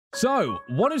So,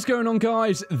 what is going on,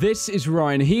 guys? This is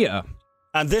Ryan here.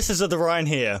 And this is the Ryan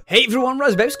here. Hey everyone,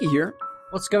 Razzbowski here.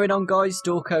 What's going on, guys?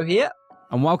 Dawkbro here.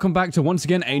 And welcome back to, once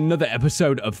again, another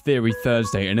episode of Theory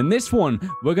Thursday. And in this one,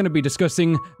 we're going to be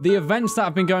discussing the events that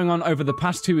have been going on over the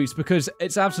past 2 weeks, because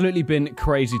it's absolutely been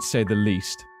crazy, to say the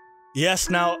least. Yes,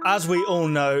 now, as we all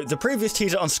know, the previous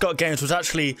teaser on Scott Games was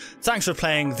actually, thanks for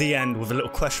playing the end, with a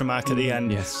little question mark at the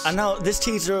end. Yes. And now, this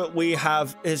teaser we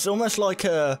have is almost like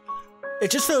a... It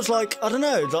just feels like, I don't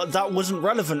know, like that wasn't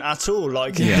relevant at all.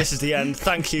 Like, this is the end,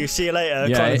 thank you, see you later.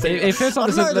 Yeah, kind of thing. It feels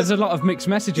like there's a lot of mixed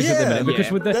messages at the minute,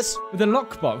 because with the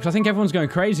lockbox, I think everyone's going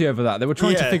crazy over that. They were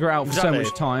trying to figure it out for so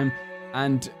much time,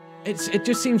 and it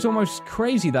just seems almost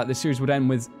crazy that this series would end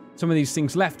with some of these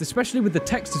things left, especially with the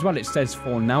text as well. It says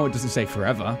for now, it doesn't say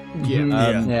forever.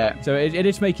 So it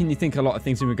is making you think a lot of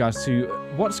things in regards to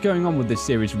what's going on with this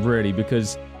series, really,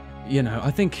 because... You know,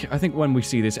 I think when we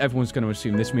see this, everyone's going to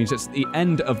assume this means it's the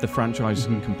end of the franchise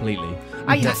completely.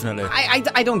 Definitely.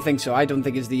 I don't think so. I don't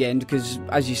think it's the end because,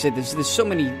 as you said, there's so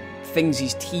many things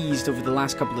he's teased over the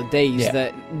last couple of days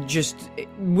that just it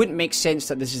wouldn't make sense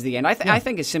that this is the end. I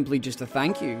think it's simply just a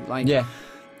thank you. Like,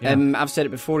 I've said it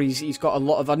before. He's got a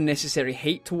lot of unnecessary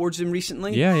hate towards him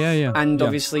recently. And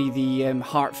obviously the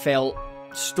heartfelt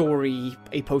story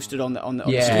he posted on the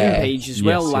Steam page as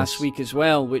well last week as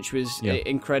well, which was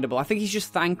incredible. I think he's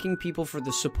just thanking people for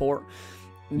the support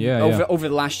over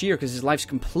the last year, because his life's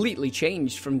completely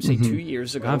changed from say 2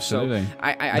 years ago. Absolutely. So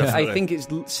I think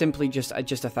it's simply just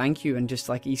a thank you, and just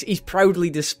like he's proudly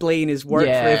displaying his work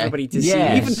for everybody to see.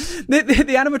 Even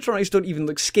the animatronics don't even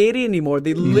look scary anymore.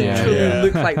 They literally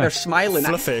look like they're smiling.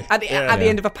 Fluffy. At the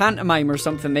end of a pantomime or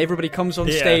something, everybody comes on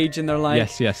stage and they're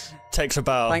like, yes. Takes a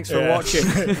bow. Thanks for watching.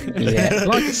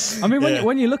 Like, I mean,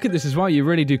 when you look at this as well, you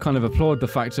really do kind of applaud the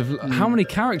fact of how many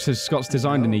characters Scott's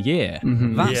designed in a year.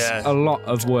 That's a lot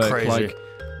of work. Crazy. Like,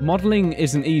 modelling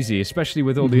isn't easy, especially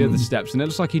with all the other steps, and it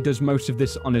looks like he does most of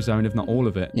this on his own, if not all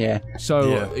of it.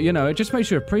 So, you know, it just makes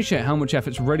you appreciate how much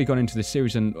effort's really gone into this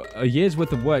series, and a year's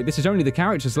worth of work. This is only the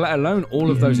characters, let alone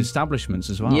all of those establishments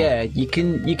as well. Yeah, you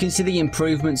can see the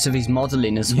improvements of his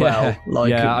modelling as well.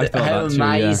 Like, how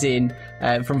amazing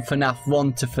from FNaF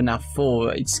 1 to FNaF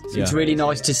 4. It's really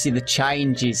nice to see the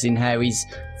changes in how he's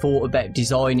thought about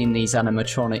designing these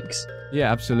animatronics.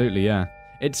 Yeah, absolutely,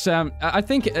 It's I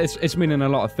think it's meaning a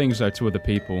lot of things though to other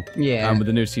people. With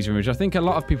the new season image, I think a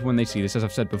lot of people when they see this, as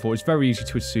I've said before, it's very easy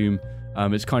to assume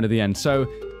it's kind of the end. So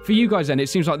for you guys, then, it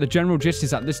seems like the general gist is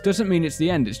that this doesn't mean it's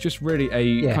the end. It's just really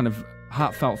a kind of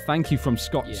heartfelt thank you from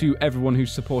Scott to everyone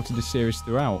who's supported this series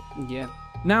throughout.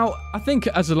 Now, I think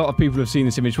as a lot of people have seen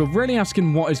this image, we're really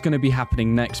asking what is going to be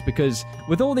happening next, because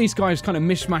with all these guys kind of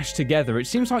mishmashed together, it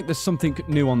seems like there's something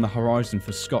new on the horizon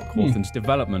for Scott Cawthon's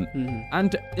development.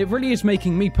 And it really is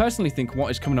making me personally think what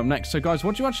is coming up next. So guys,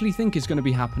 what do you actually think is going to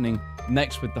be happening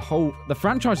next with the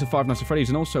franchise of Five Nights at Freddy's,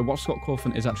 and also what Scott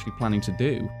Cawthon is actually planning to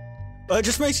do? It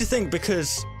just makes you think,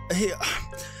 because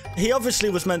he obviously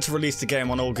was meant to release the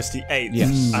game on August the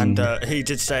 8th, and he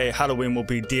did say Halloween will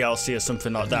be DLC or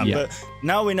something like that, but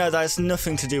now we know that it's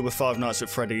nothing to do with Five Nights at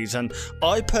Freddy's, and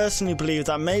I personally believe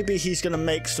that maybe he's going to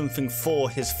make something for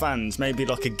his fans, maybe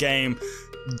like a game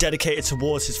dedicated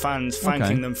towards his fans,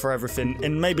 thanking them for everything,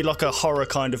 in maybe like a horror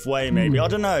kind of way, maybe. I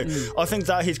don't know. I think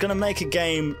that he's going to make a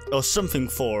game or something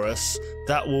for us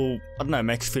that will, I don't know,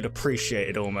 make us feel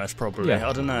appreciated almost, probably.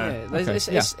 I don't know.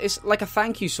 It's like a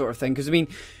thank you sort of thing, because, I mean,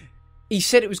 he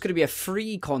said it was going to be a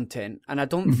free content, and I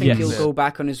don't think he'll go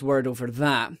back on his word over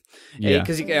that.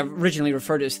 Because he originally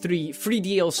referred to it as free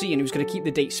DLC, and he was going to keep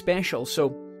the date special,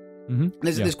 so...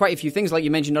 There's quite a few things, like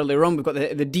you mentioned earlier on. We've got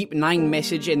the Deep 9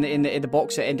 message in the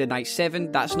box at end of Night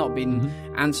 7. That's not been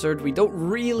answered. We don't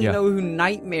really know who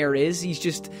Nightmare is. He's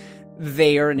just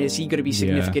there, and is he going to be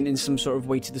significant in some sort of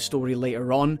way to the story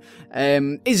later on?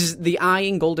 Is the eye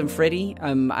in Golden Freddy?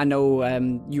 I know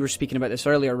you were speaking about this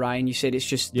earlier, Ryan. You said it's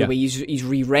just the way he's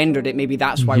re-rendered it. Maybe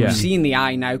that's why we're seeing the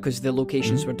eye now, because the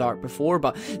locations were dark before.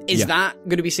 But is that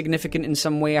going to be significant in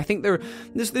some way? I think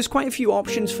there's quite a few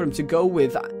options for him to go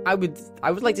with. I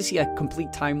would like to see a complete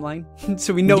timeline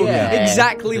so we know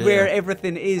exactly where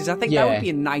everything is. I think that would be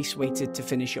a nice way to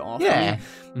finish it off. I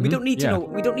mean, we don't need to know.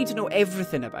 We don't need to know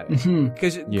everything about it,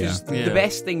 because the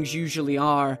best things usually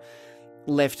are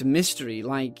left a mystery.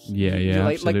 Like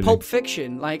like Pulp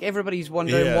Fiction. Like everybody's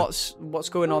wondering what's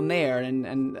going on there,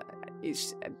 and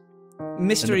it's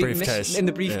mystery in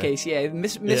the briefcase.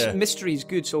 Mystery is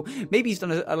good. So maybe he's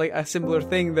done a similar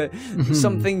thing that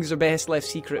some things are best left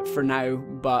secret for now.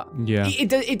 But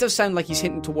it does sound like he's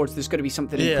hinting towards there's going to be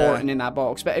something important in that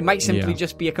box. But it might simply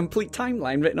just be a complete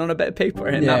timeline written on a bit of paper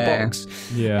in that box.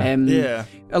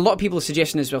 A lot of people are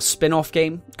suggesting as well spin-off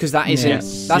game, because that isn't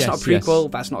that's not a prequel,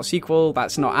 that's not a sequel,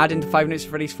 that's not adding to Five Nights at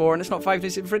Freddy's 4, and it's not Five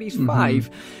Nights at Freddy's 5.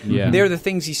 They're the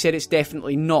things he said it's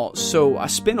definitely not. So a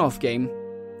spin-off game,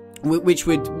 which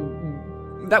would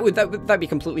that'd be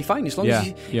completely fine as long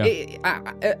as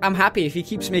I'm happy if he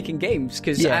keeps making games,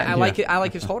 because I like it. I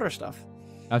like his horror stuff.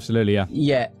 Absolutely,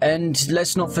 yeah. And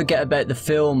let's not forget about the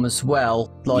film as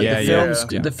well. Like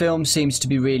the film seems to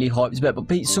be really hyped about,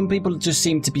 but some people just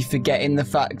seem to be forgetting the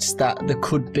fact that there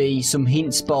could be some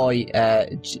hints by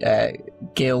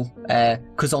Gil,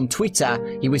 because on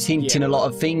Twitter he was hinting a lot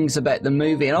of things about the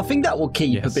movie, and I think that will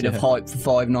keep a bit of hype for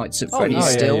Five Nights at Freddy's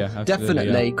still,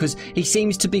 definitely, because he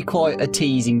seems to be quite a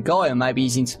teasing guy, and maybe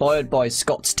he's inspired by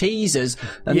Scott's teasers,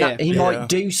 and that he might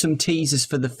do some teasers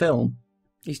for the film.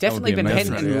 He's definitely been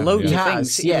hinting loads of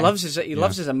things. He loves his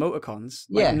emoticons,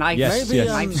 like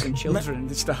knives and children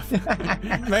and stuff.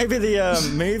 Maybe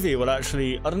the movie will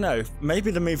actually, I don't know.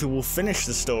 Maybe the movie will finish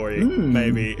the story.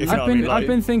 Maybe. I've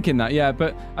been thinking that,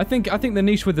 but I think the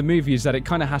niche with the movie is that it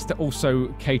kind of has to also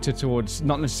cater towards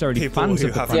not necessarily people fans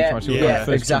of the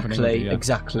franchise.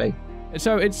 Exactly.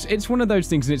 So it's one of those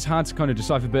things, and it's hard to kind of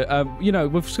decipher. But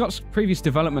with Scott's previous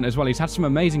development as well, he's had some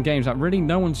amazing games that really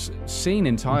no one's seen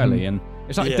entirely, and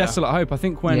it's like Desolate Hope. I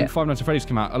think when Five Nights at Freddy's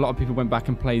came out, a lot of people went back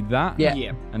and played that.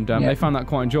 And they found that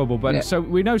quite enjoyable. But so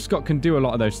we know Scott can do a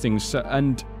lot of those things.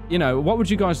 And what would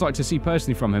you guys like to see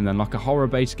personally from him then? Like a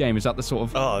horror-based game? Is that the sort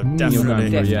of? Oh,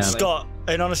 definitely. Scott,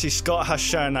 and honestly, Scott has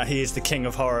shown that he is the king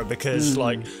of horror, because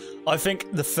I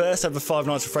think the first ever Five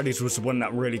Nights at Freddy's was the one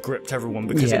that really gripped everyone,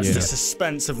 because it's the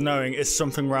suspense of knowing is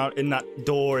something around in that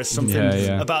door, is something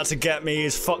about to get me,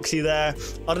 is Foxy there?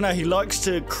 I don't know, he likes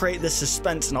to create this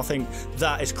suspense, and I think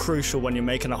that is crucial when you're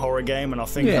making a horror game, and I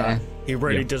think that he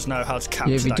really does know how to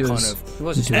capture that kind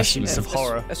of essence of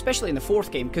horror. Especially in the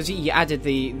fourth game, because he added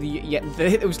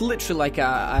it was literally like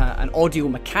an audio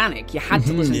mechanic. You had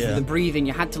to listen for the breathing,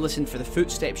 you had to listen for the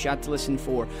footsteps, you had to listen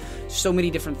for so many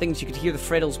different things. You could hear the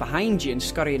Freddles behind you and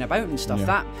scurrying about and stuff.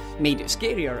 That made it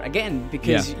scarier again,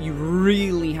 because you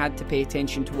really had to pay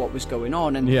attention to what was going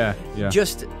on, and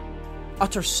just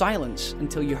utter silence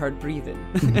until you heard breathing.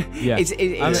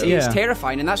 It's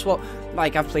terrifying, and that's what,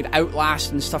 like, I've played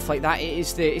Outlast and stuff like that.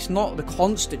 It's not the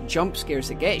constant jump scares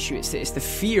that gets you. It's the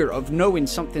fear of knowing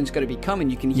something's going to be coming.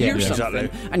 You can hear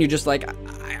something, and you're just like,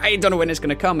 I don't know when it's going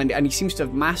to come. And he seems to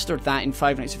have mastered that in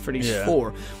Five Nights at Freddy's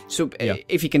 4. So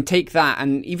if he can take that,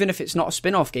 and even if it's not a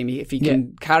spin-off game, if he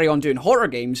can carry on doing horror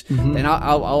games, then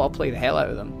I'll play the hell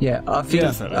out of them. I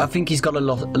think he's got a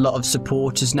lot of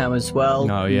supporters now as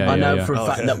well. I know for a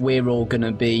fact that we're all going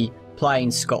to be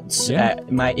playing Scott's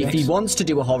mate. If he wants to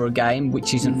do a horror game,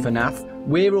 which isn't FNaF,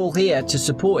 we're all here to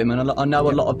support him, and I know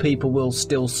a lot of people will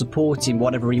still support him,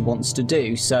 whatever he wants to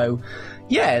do. So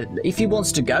if he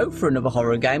wants to go for another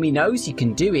horror game, he knows he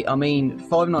can do it. I mean,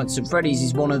 Five Nights at Freddy's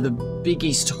is one of the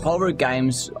biggest horror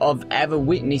games I've ever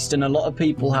witnessed, and a lot of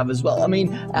people have as well. I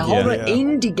mean, a horror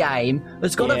indie game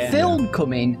has got a film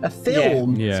coming,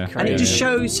 and it just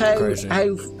shows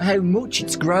how much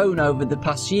it's grown over the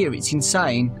past year. It's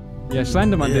insane. Yeah,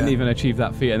 Slenderman didn't even achieve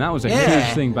that feat, and that was a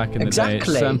huge thing back in the day.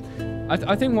 It's,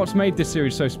 I think what's made this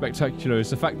series so spectacular is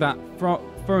the fact that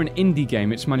for an indie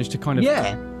game, it's managed to kind of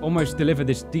almost deliver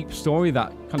this deep story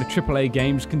that kind of AAA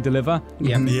games can deliver.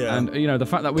 And the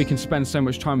fact that we can spend so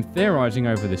much time theorizing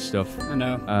over this stuff, I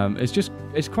know,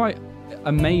 it's quite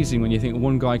amazing when you think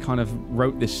one guy kind of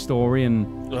wrote this story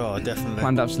and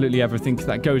planned absolutely everything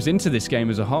that goes into this game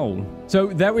as a whole. So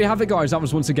there we have it, guys. That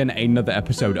was once again another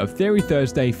episode of Theory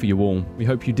Thursday for you all. We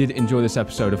hope you did enjoy this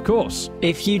episode, of course.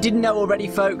 If you didn't know already,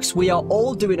 folks, we are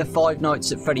all doing a Five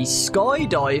Nights at Freddy's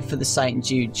skydive for the St.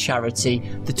 Jude charity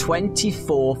the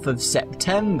 24th of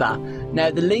September.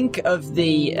 Now, the link of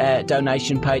the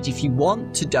donation page, if you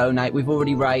want to donate, we've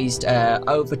already raised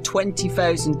over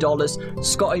 $20,000.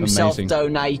 Scott himself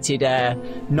donated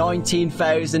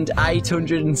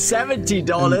 $19,870.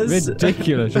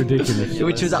 Ridiculous.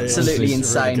 Which was absolutely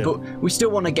insane. But we still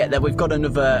want to get there. We've got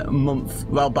another month,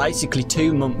 well, basically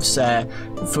 2 months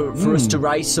for us to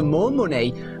raise some more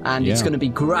money, and it's going to be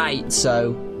great.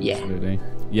 So, Absolutely.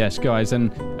 Yes, guys,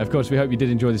 and of course we hope you did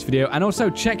enjoy this video, and also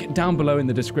check down below in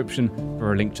the description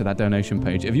for a link to that donation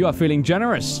page if you are feeling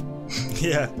generous.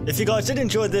 If you guys did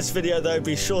enjoy this video though,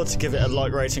 be sure to give it a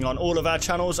like rating on all of our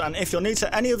channels, and if you're new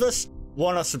to any of us,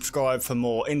 why not subscribe for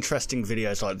more interesting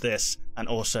videos like this and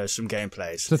also some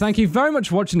gameplays. So thank you very much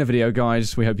for watching the video,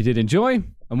 guys. We hope you did enjoy,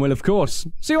 and we'll, of course,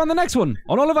 see you on the next one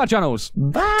on all of our channels.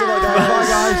 Bye.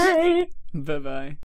 Bye, guys. Bye-bye.